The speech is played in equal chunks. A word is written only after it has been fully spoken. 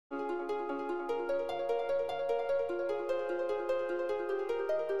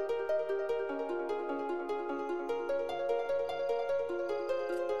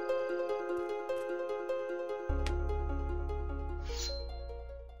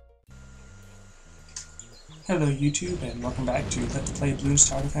Hello YouTube, and welcome back to Let's Play Bloons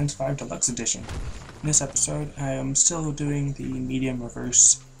BTD5 Deluxe Edition. In this episode, I am still doing the medium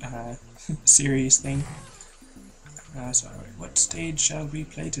reverse series thing. So, what stage shall we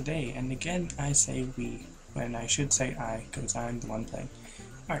play today? And again, I say we, when I should say I, because I'm the one playing.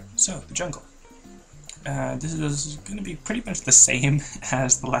 Alright, so, the jungle. This is going to be pretty much the same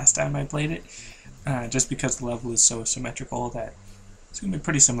as the last time I played it, just because the level is so symmetrical that it's going to be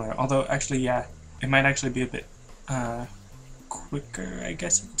pretty similar. Although, actually, yeah, it might actually be a bit quicker, I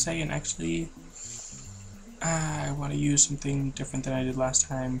guess you could say, and actually I want to use something different than I did last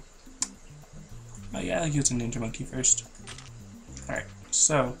time. But yeah, I'll use a Ninja Monkey first. Alright,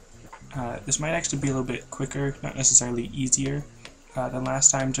 so this might actually be a little bit quicker, not necessarily easier than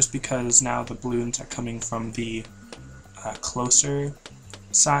last time, just because now the balloons are coming from the closer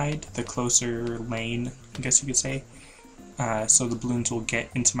side, the closer lane, I guess you could say. So the balloons will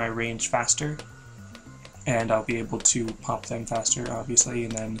get into my range faster, and I'll be able to pop them faster, obviously,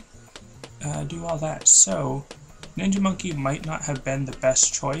 and then do all that. So, Ninja Monkey might not have been the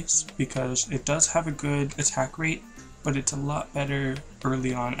best choice, because it does have a good attack rate, but it's a lot better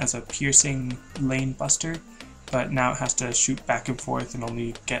early on as a piercing lane buster, but now it has to shoot back and forth and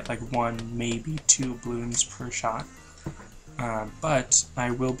only get like one, maybe two balloons per shot. But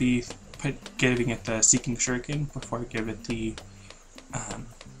I will be giving it the Seeking Shuriken before I give it the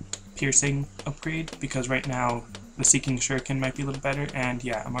piercing upgrade, because right now the Seeking Shuriken might be a little better, and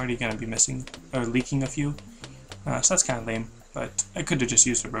yeah, I'm already going to be missing or leaking a few, so that's kind of lame. But I could have just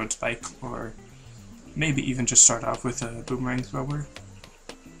used a road spike, or maybe even just start off with a boomerang thrower,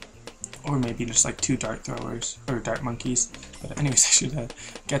 or maybe just like two dart throwers or dart monkeys. But anyways, I should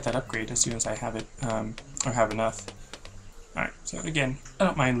get that upgrade as soon as I have it, or have enough. Alright, so again, I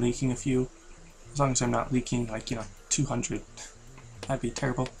don't mind leaking a few, as long as I'm not leaking like, 200. That'd be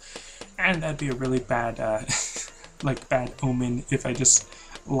terrible. And that'd be a really bad, bad omen if I just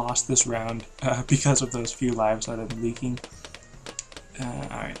lost this round because of those few lives that I'm leaking.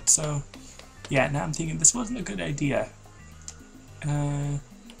 Alright, so yeah, now I'm thinking this wasn't a good idea. You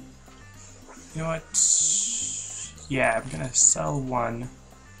know what? Yeah, I'm gonna sell one.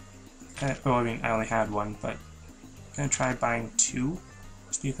 Well, I mean, I only had one, but I'm gonna try buying two.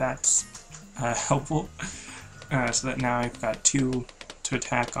 See if that's helpful. So that now I've got two to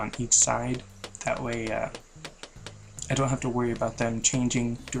attack on each side. That way I don't have to worry about them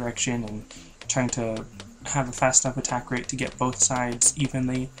changing direction and trying to have a fast enough attack rate to get both sides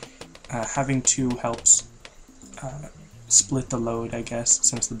evenly. Having two helps split the load, I guess,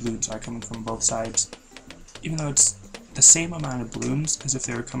 since the balloons are coming from both sides. Even though it's the same amount of balloons as if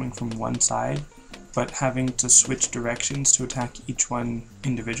they were coming from one side, but having to switch directions to attack each one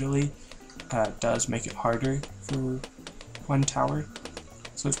individually does make it harder for one tower.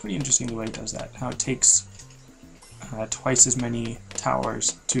 So it's pretty interesting the way it does that, how it takes twice as many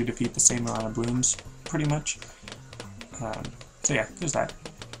towers to defeat the same amount of balloons, pretty much. So yeah, there's that.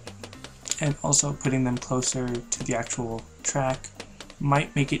 And also putting them closer to the actual track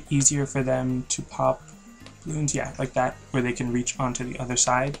might make it easier for them to pop balloons, yeah, like that, where they can reach onto the other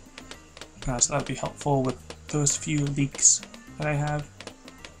side. So that would be helpful with those few leaks that I have.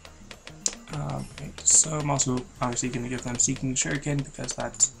 So I'm also obviously going to give them Seeking Shuriken, because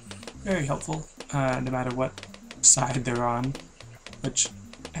that's very helpful no matter what side they're on, which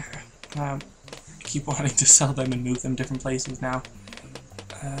I keep wanting to sell them and move them different places now.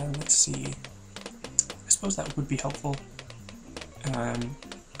 Let's see, I suppose that would be helpful.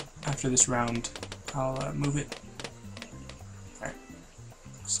 After this round I'll move it. Alright,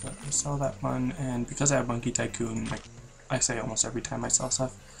 so I sell that one, and because I have Monkey Tycoon, like I say almost every time I sell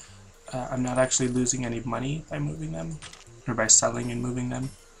stuff, I'm not actually losing any money by moving them, or by selling and moving them.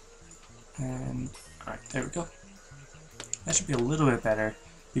 And alright, there we go. That should be a little bit better,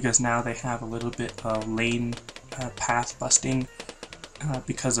 because now they have a little bit of lane path busting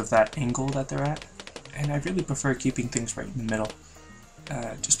because of that angle that they're at. And I really prefer keeping things right in the middle,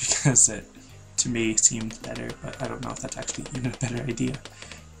 just because it, to me, seems better, but I don't know if that's actually even a better idea.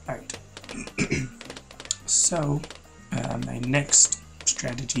 Alright. So, my next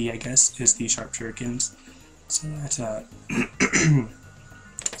strategy, I guess, is the Sharp Shurikens. So that,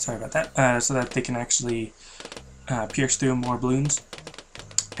 sorry about that, so that they can actually pierce through more balloons.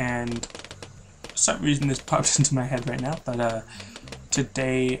 And for some reason this popped into my head right now, but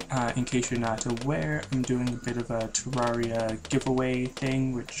today, in case you're not aware, I'm doing a bit of a Terraria giveaway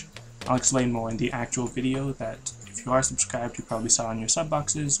thing, which I'll explain more in the actual video, that if you are subscribed you probably saw in your sub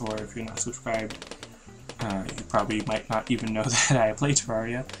boxes, or if you're not subscribed you probably might not even know that I play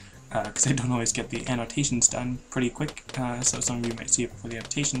Terraria. because I don't always get the annotations done pretty quick, so some of you might see it before the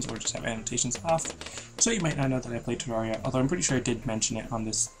annotations or just have annotations off, so you might not know that I play Terraria, although I'm pretty sure I did mention it on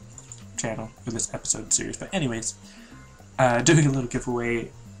this channel, or this episode series. But anyways, doing a little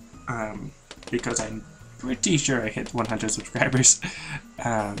giveaway, because I'm pretty sure I hit 100 subscribers.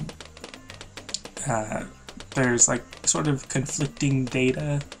 There's like sort of conflicting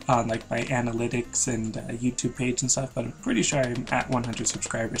data on like my analytics and YouTube page and stuff, but I'm pretty sure I'm at 100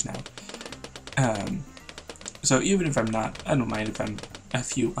 subscribers now. So even if I'm not, I don't mind if I'm a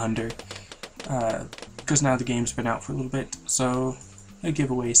few under, because now the game's been out for a little bit, so a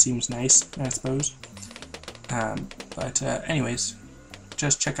giveaway seems nice, I suppose. But anyways,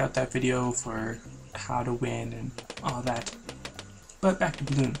 just check out that video for how to win and all that. But back to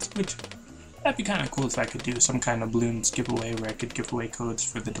Bloons, which that'd be kind of cool if I could do some kind of Bloons giveaway where I could give away codes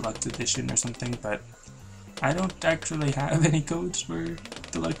for the deluxe edition or something, but I don't actually have any codes for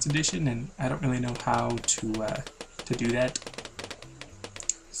deluxe edition, and I don't really know how to do that.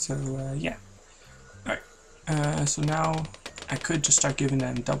 So yeah. Alright, so now I could just start giving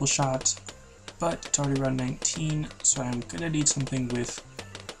them double shot, but it's already around 19, so I'm gonna need something with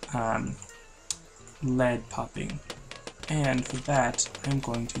lead popping. And for that, I'm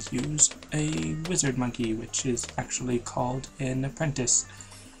going to use a wizard monkey, which is actually called an apprentice,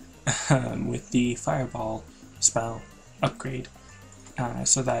 with the fireball spell upgrade,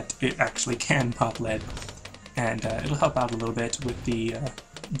 so that it actually can pop lead. And it'll help out a little bit with the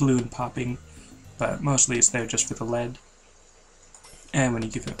balloon popping, but mostly it's there just for the lead. And when you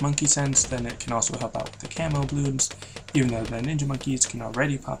give it monkey sense, then it can also help out with the camo balloons, even though the ninja monkeys can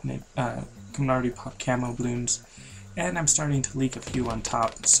already pop camo balloons. And I'm starting to leak a few on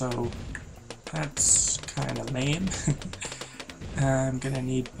top, so that's kind of lame. I'm gonna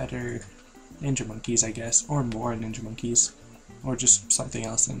need better ninja monkeys, I guess, or more ninja monkeys, or just something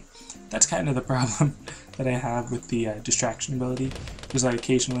else. And that's kind of the problem that I have with the distraction ability, because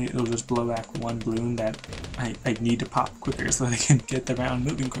occasionally it'll just blow back one balloon that I need to pop quicker so that I can get the round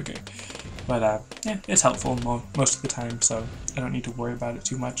moving quicker. But yeah, it's helpful most of the time, so I don't need to worry about it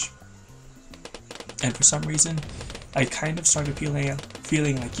too much. And for some reason, I kind of started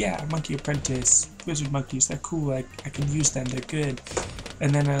feeling like, yeah, monkey apprentice, wizard monkeys, they're cool, I can use them, they're good.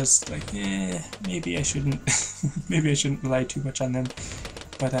 And then I was like, maybe I shouldn't, maybe I shouldn't rely too much on them.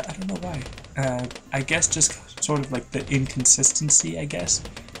 But I don't know why. I guess just sort of like the inconsistency, I guess,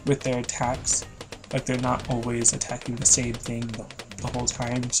 with their attacks. Like they're not always attacking the same thing the whole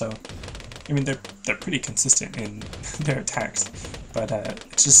time. So, I mean, they're pretty consistent in their attacks, but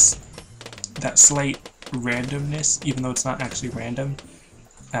it's just that slight randomness, even though it's not actually random,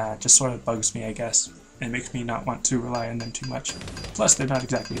 just sort of bugs me, I guess. It makes me not want to rely on them too much. Plus, they're not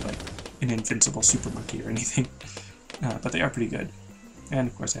exactly like an invincible super monkey or anything, but they are pretty good. And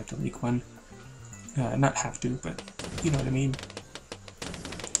of course I have to leak one. Not have to, but you know what I mean.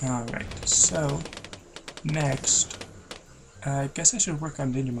 Alright, so next, I guess I should work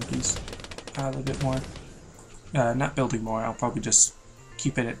on ninja monkeys a little bit more. Not building more, I'll probably just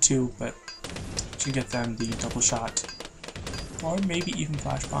keep it at 2, but to get them the double shot, or maybe even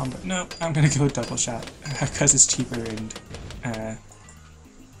flash bomb, but no, I'm gonna go double shot, because it's cheaper and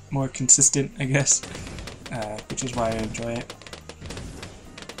more consistent, I guess, which is why I enjoy it.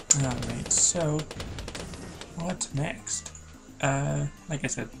 Alright, so what's next? Like I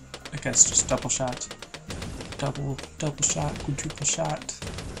said, I guess just double shot, double shot, quadruple shot,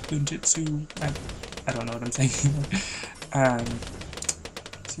 Bloonjitsu, I don't know what I'm saying.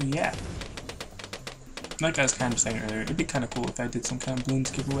 So yeah. Like I was kind of saying earlier, it'd be kind of cool if I did some kind of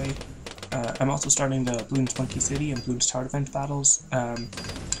Bloons giveaway. I'm also starting the Bloons Monkey City and Bloons Tower Defense battles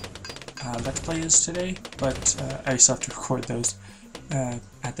Let's Plays today, but I still have to record those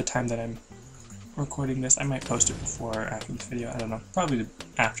at the time that I'm recording this. I might post it before or after this video, I don't know, probably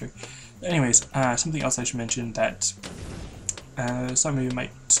after. But anyways, something else I should mention that some of you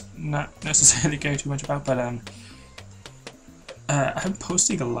might not necessarily care too much about, but I'm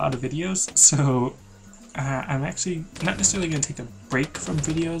posting a lot of videos, so I'm actually not necessarily going to take a break from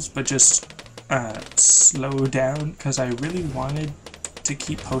videos, but just slow down, because I really wanted to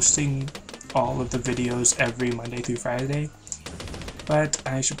keep posting all of the videos every Monday through Friday, but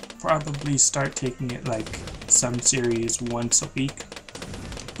I should probably start taking it like some series once a week.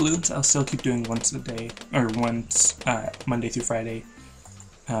 Bloons, I'll still keep doing once a day, or once Monday through Friday,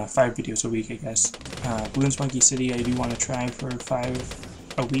 5 videos a week, I guess. Bloons Monkey City, I do want to try for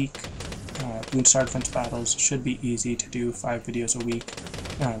 5 a week. Bloons Tower Defense battles should be easy to do, 5 videos a week,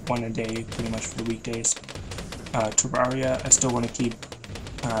 1 a day pretty much for weekdays. Terraria, I still want to keep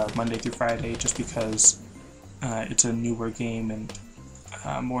Monday through Friday just because it's a newer game and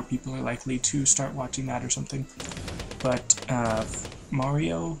more people are likely to start watching that or something. But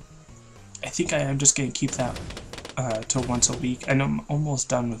Mario, I think I am just going to keep that till once a week. I know I'm almost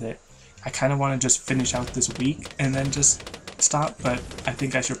done with it. I kind of want to just finish out this week and then just stop, but I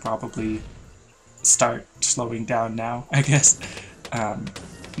think I should probably start slowing down now, I guess. I'm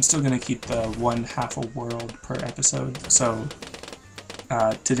still going to keep the 1/2 a world per episode, so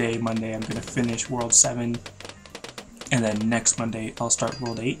today, Monday, I'm going to finish World 7, and then next Monday I'll start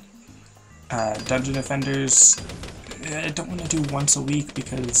World 8. Dungeon Defenders, I don't want to do once a week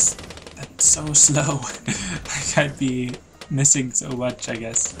because that's so slow. Like, I'd be missing so much, I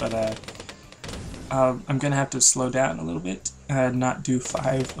guess, but I'm going to have to slow down a little bit, not do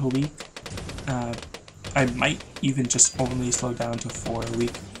 5 a week. I might even just only slow down to 4 a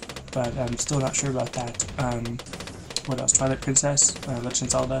week, but I'm still not sure about that. What else? Twilight Princess, Legend of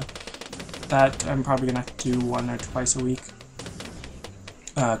Zelda. That I'm probably going to have to do 1 or twice a week.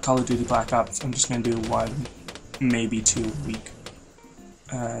 Call of Duty Black Ops, I'm just going to do 1, maybe 2 a week.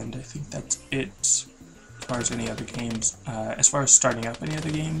 And I think that's it as far as any other games. As far as starting up any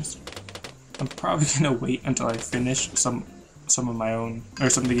other games, I'm probably going to wait until I finish some of my own, or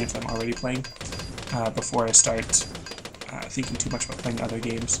some of the games I'm already playing, before I start thinking too much about playing other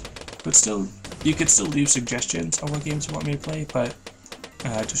games. But still, you could still leave suggestions on what games you want me to play, but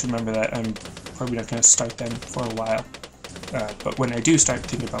just remember that I'm probably not going to start them for a while. But when I do start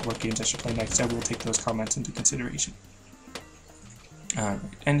thinking about what games I should play next, I will take those comments into consideration.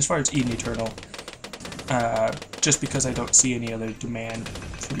 And as far as Eden Eternal, just because I don't see any other demand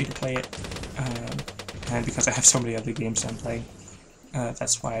for me to play it, and because I have so many other games I'm playing,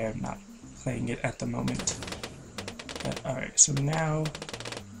 that's why I'm not playing it at the moment. But alright, so now,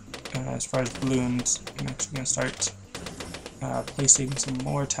 as far as balloons, I'm actually going to start placing some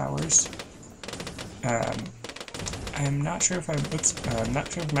more towers. I'm not sure if I'm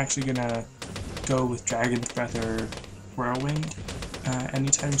actually gonna go with Dragon's Breath or Whirlwind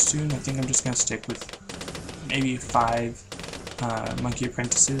anytime soon. I think I'm just gonna stick with maybe 5 Monkey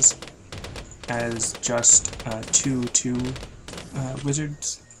Apprentices as just 2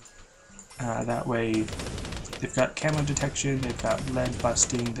 wizards. That way they've got camo detection, they've got lead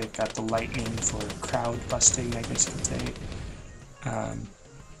busting, they've got the lightning for crowd busting, I guess you could say.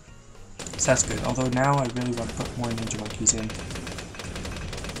 So that's good, although now I really want to put more Ninja Monkeys in.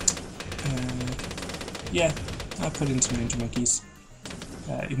 Yeah, I'll put in some Ninja Monkeys,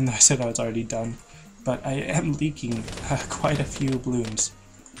 even though I said I was already done. But I am leaking quite a few balloons,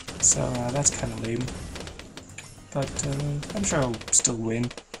 so that's kind of lame. But I'm sure I'll still win.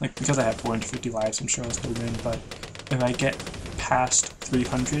 Like, because I have 450 lives, I'm sure I'll still win, but if I get past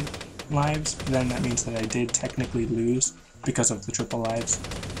 300 lives, then that means that I did technically lose because of the triple lives.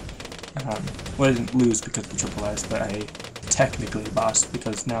 Well, I didn't lose because of the triple lives, but I technically lost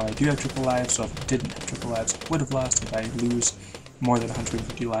because now I do have triple lives, so if I didn't have triple lives, I would have lost if I lose more than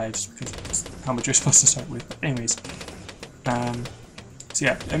 150 lives, because that's how much you're supposed to start with. But anyways, so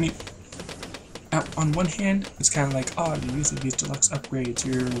yeah, I mean, on one hand, it's kind of like, oh, you're using these deluxe upgrades,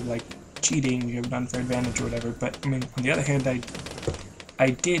 you're like cheating, you have an unfair advantage or whatever, but I mean, on the other hand, I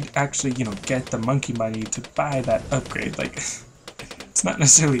did actually, you know, get the monkey money to buy that upgrade. Like, it's not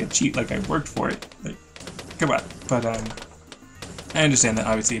necessarily a cheat, like I worked for it, like, come on. But I understand that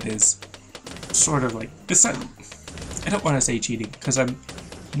obviously it is sort of like, it's not, I don't want to say cheating, because I'm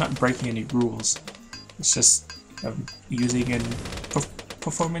not breaking any rules. It's just I'm using an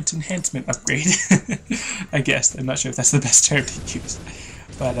performance enhancement upgrade, I guess. I'm not sure if that's the best term to use.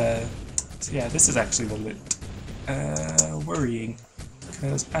 But so yeah, this is actually a little bit worrying,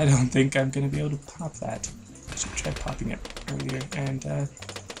 because I don't think I'm going to be able to pop that. I should try popping it earlier, and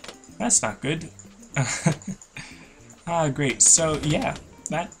that's not good. Great. So yeah,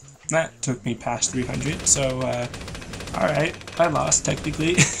 that took me past 300. So alright, I lost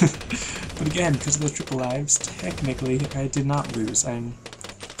technically, but again, because of those triple lives, technically I did not lose. I'm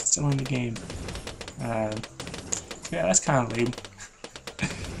still in the game. Yeah, that's kind of lame.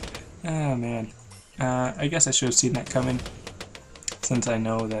 Oh man. I guess I should have seen that coming, since I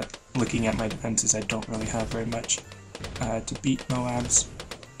know that looking at my defenses, I don't really have very much to beat Moabs.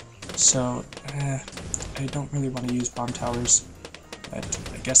 So I don't really want to use bomb towers, but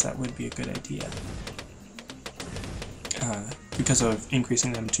I guess that would be a good idea. Because of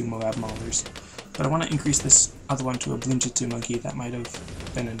increasing them to Moab Maulers. But I want to increase this other one to a Bloonjitsu Monkey. That might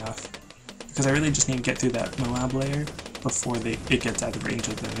have been enough. Because I really just need to get through that Moab layer before it gets out of range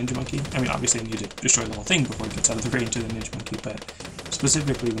of the Ninja Monkey. I mean, obviously I need to destroy the whole thing before it gets out of the range of the Ninja Monkey, but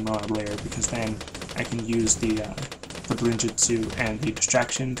specifically the Moab layer, because then I can use the Bloonjitsu and the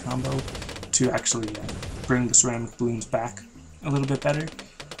distraction combo to actually bring the ceramic balloons back a little bit better.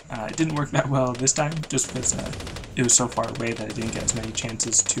 It didn't work that well this time, just because it was so far away that I didn't get as many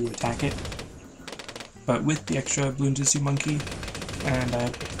chances to attack it. But with the extra Bloons Monkey, and I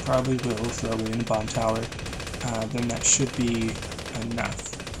probably will throw it in a bomb tower, then that should be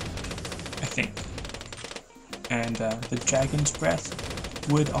enough, I think. And the Dragon's Breath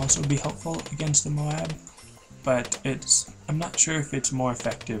would also be helpful against the Moab, but I'm not sure if it's more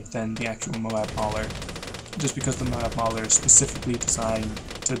effective than the actual Moab Mauler, just because the Moab Mauler is specifically designed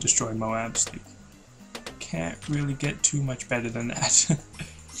to destroy Moabs. Like, can't really get too much better than that.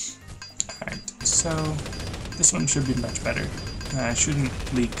 Alright, so this one should be much better. Shouldn't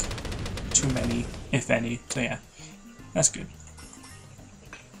leak too many, if any, so yeah, that's good.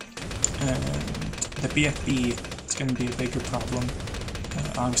 And the BFB is going to be a bigger problem,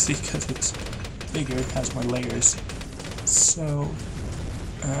 obviously because it's bigger, has more layers, so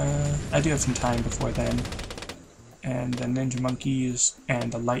I do have some time before then, and the Ninja Monkeys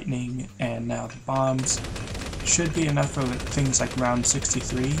and the Lightning and now the Bombs should be enough for things like round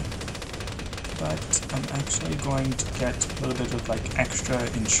 63, but I'm actually going to get a little bit of like extra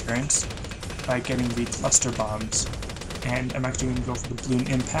insurance by getting the Cluster Bombs, and I'm actually going to go for the Bloon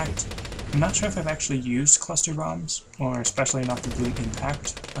Impact. I'm not sure if I've actually used Cluster Bombs, or especially not the Bloon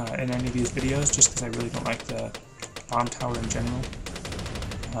Impact, in any of these videos, just because I really don't like the bomb tower in general.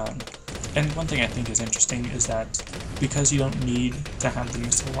 And one thing I think is interesting is that because you don't need to have the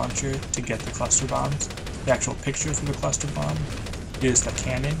missile launcher to get the cluster bombs, the actual picture for the cluster bomb is the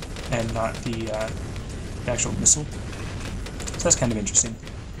cannon and not the actual missile. So that's kind of interesting.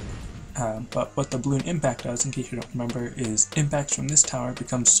 But what the Bloon Impact does, in case you don't remember, is impacts from this tower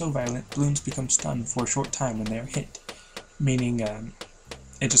become so violent, balloons become stunned for a short time when they are hit. Meaning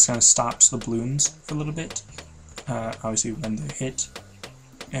it just kind of stops the balloons for a little bit, obviously when they're hit.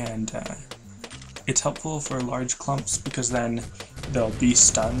 And it's helpful for large clumps because then they'll be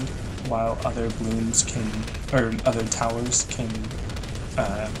stunned while other balloons can, or other towers can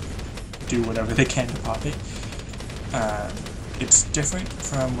do whatever they can to pop it. It's different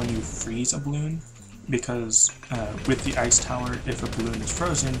from when you freeze a balloon, because with the ice tower, if a balloon is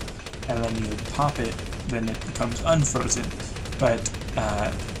frozen and then you pop it, then it becomes unfrozen. But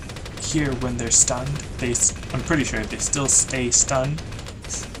here, when they're stunned, I'm pretty sure they still stay stunned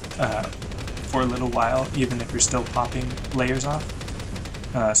for a little while, even if you're still popping layers off.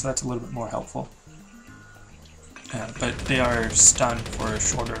 So that's a little bit more helpful. But they are stunned for a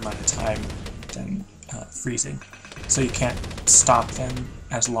shorter amount of time than freezing. So you can't stop them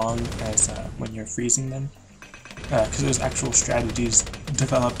as long as when you're freezing them. Because there's actual strategies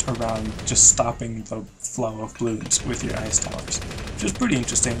developed around just stopping the flow of balloons with your ice towers. Which is pretty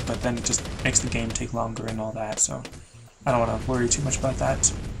interesting, but then it just makes the game take longer and all that, so I don't want to worry too much about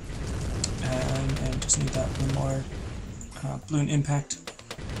that. And just need that one more Bloon Impact.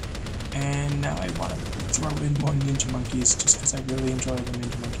 And now I want to throw in more Ninja Monkeys, just because I really enjoy the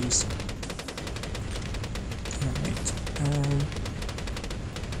Ninja Monkeys. Alright,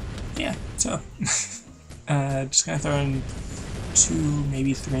 yeah, so, just gonna throw in 2,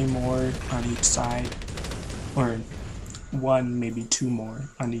 maybe 3 more on each side, or 1, maybe 2 more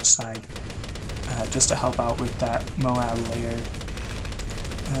on each side, just to help out with that Moab layer.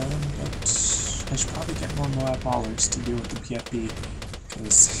 But I should probably get more Moab Maulers to deal with the PFB,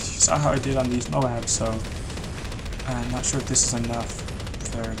 because you saw how I did on these Moabs, so I'm not sure if this is enough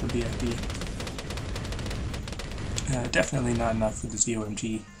for the BFB. Definitely not enough for the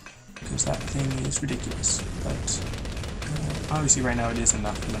ZOMG, because that thing is ridiculous, but obviously right now it is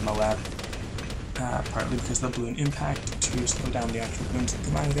enough for the Moab, partly because of the Bloon Impact to slow down the actual balloons that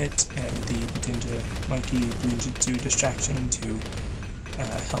come out of it, and the Ninja Monkey Bloonjitsu distraction to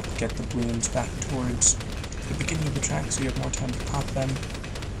help get the balloons back towards the beginning of the track so you have more time to pop them.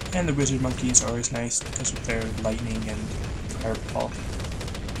 And the Wizard Monkeys are always nice because of their lightning and fireball.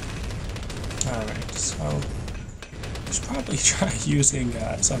 Alright, so I should probably try using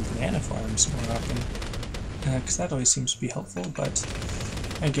some banana farms more often, because that always seems to be helpful, but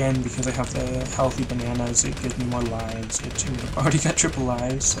again, because I have the healthy bananas, it gives me more lives, which I've already got triple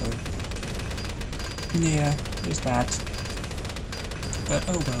lives, so yeah, there's that. But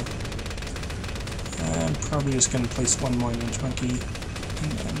oh well. I'm probably just going to place 1 more Ninja Monkey,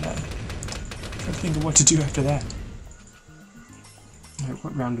 and then try to think of what to do after that. Alright,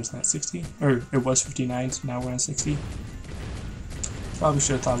 what round was that? 60? Or it was 59, so now we're on 60. Probably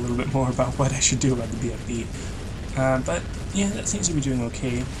should have thought a little bit more about what I should do about the BFB. But yeah, that seems to be doing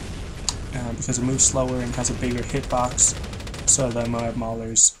okay, because it moves slower and has a bigger hitbox, so the Moab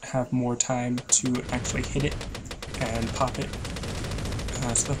Maulers have more time to actually hit it and pop it.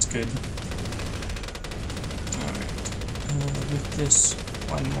 So that's good. Alright. with this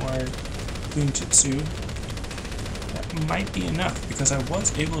one more Bloonjitsu, that might be enough, because I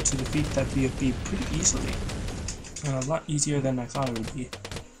was able to defeat that BFB pretty easily. A lot easier than I thought it would be.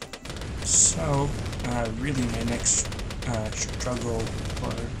 So, really my next struggle,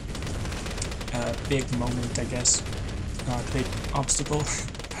 or big moment, I guess, big obstacle,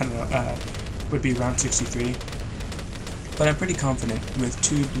 I don't know, would be round 63. But I'm pretty confident with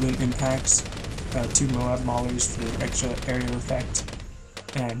 2 balloon impacts, 2 Moab Maulers for extra aerial effect,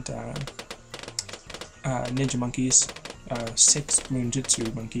 and Ninja Monkeys, 6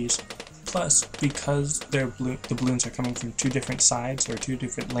 Bloonjitsu Monkeys. Plus, because the balloons are coming from 2 different sides, or 2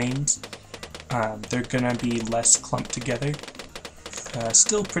 different lanes, they're gonna be less clumped together.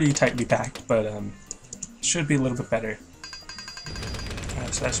 Still pretty tightly packed, but should be a little bit better.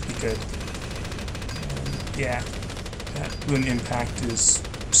 So that should be good. Yeah, that balloon impact is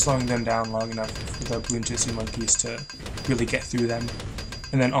slowing them down long enough for the Bloonjitsu Monkeys to really get through them.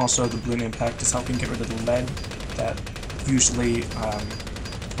 And then also the balloon impact is helping get rid of the lead that usually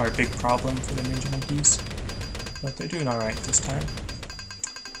are a big problem for the Ninja Monkeys. But they're doing alright this time.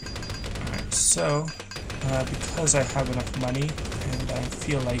 Alright, so because I have enough money and I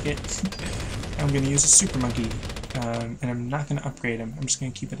feel like it, I'm going to use a Super Monkey. And I'm not going to upgrade him. I'm just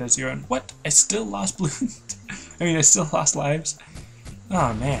going to keep it at 0. And what? I still lost balloons? I mean, I still lost lives?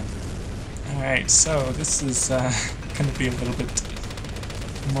 Oh, man. Alright, so this is going to be a little bit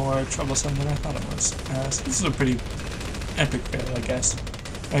more troublesome than I thought it was. So this is a pretty epic fail, I guess.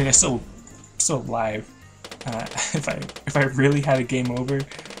 I mean, I'm still alive. If I really had a game over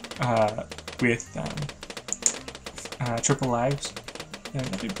with triple lives, yeah,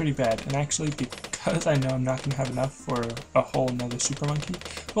 that'd be pretty bad. And actually, because I know I'm not going to have enough for a whole nother Super Monkey,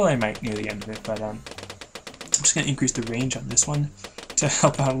 well, I might near the end of it, but I'm just going to increase the range on this one to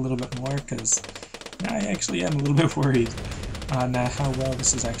help out a little bit more, because I actually am a little bit worried on how well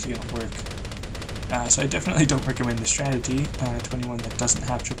this is actually going to work. So I definitely don't recommend the strategy to anyone that doesn't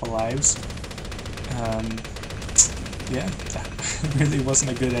have triple lives. Yeah, that really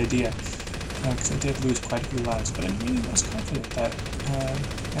wasn't a good idea, because I did lose quite a few lives, but I really was confident that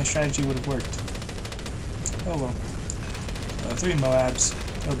my strategy would have worked. Oh well. 3 Moabs,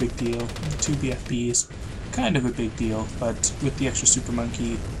 no big deal. 2 BFBs, kind of a big deal, but with the extra Super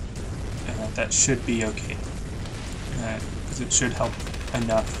Monkey, that should be okay. Because it should help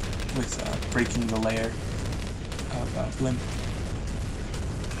enough with breaking the layer of blimp.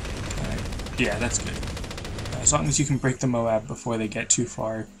 Yeah, that's good. As long as you can break the Moab before they get too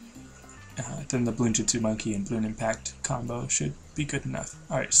far, then the Bloonjitsu Monkey and Balloon Impact combo should be good enough.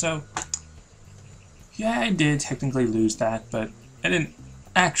 Alright, so yeah, I did technically lose that, but I didn't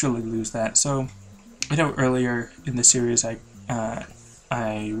actually lose that. So I know earlier in the series I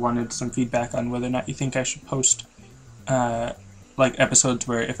wanted some feedback on whether or not you think I should post like episodes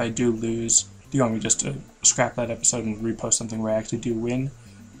where if I do lose, do you want me just to scrap that episode and repost something where I actually do win?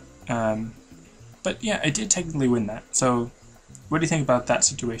 But yeah, I did technically win that. So what do you think about that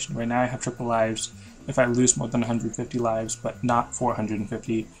situation? Right now I have triple lives. If I lose more than 150 lives, but not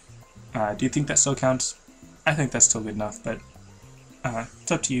 450, do you think that still counts? I think that's still good enough, but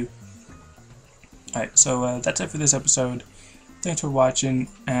it's up to you. Alright, so that's it for this episode. Thanks for watching,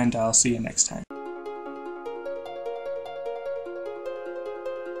 and I'll see you next time.